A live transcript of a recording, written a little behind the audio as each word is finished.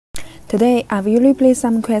Today, I will replay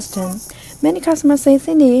some questions. Many customers say,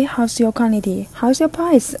 Cindy, how's your quality? How's your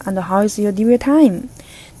price? And how is your delivery time?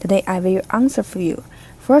 Today, I will answer for you.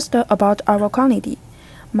 First, about our quality.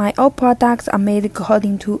 My all products are made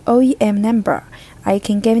according to OEM number. I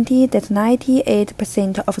can guarantee that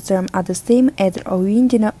 98% of them are the same as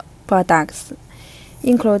original products,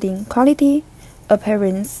 including quality,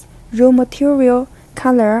 appearance, raw material,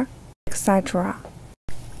 color, etc.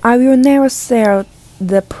 I will never sell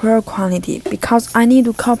the poor quality because I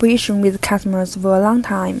need cooperation with customers for a long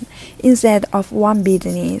time instead of one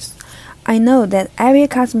business. I know that every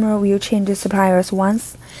customer will change suppliers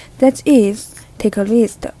once. That is, take a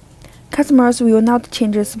list. Customers will not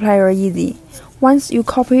change supplier easy. Once you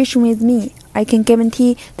cooperation with me, I can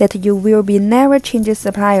guarantee that you will be never change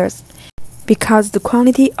suppliers because the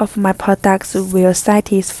quality of my products will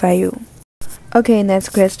satisfy you. Okay, next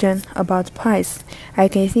question about price. I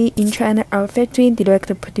can see in China our factory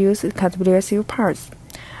directly produces customized parts,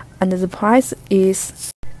 and the price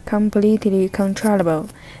is completely controllable.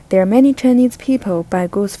 There are many Chinese people buy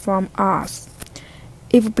goods from us.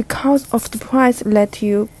 If because of the price let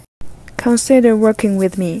you consider working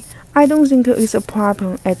with me, I don't think it's a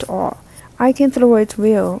problem at all. I can throw it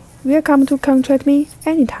well. Welcome to contract me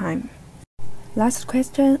anytime. Last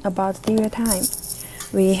question about delivery time.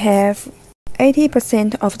 We have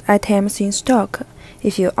 80% of the items in stock.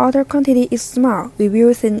 If your order quantity is small, we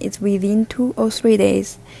will send it within 2 or 3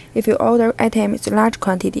 days. If your order item is large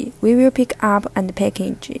quantity, we will pick up and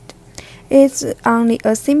package it. It's only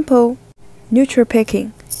a simple, neutral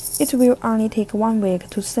packing. It will only take 1 week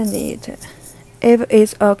to send it. If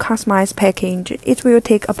it's a customized package, it will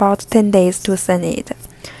take about 10 days to send it.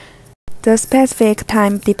 The specific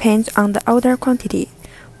time depends on the order quantity.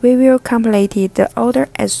 We will complete the order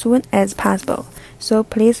as soon as possible, so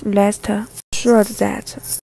please rest assured that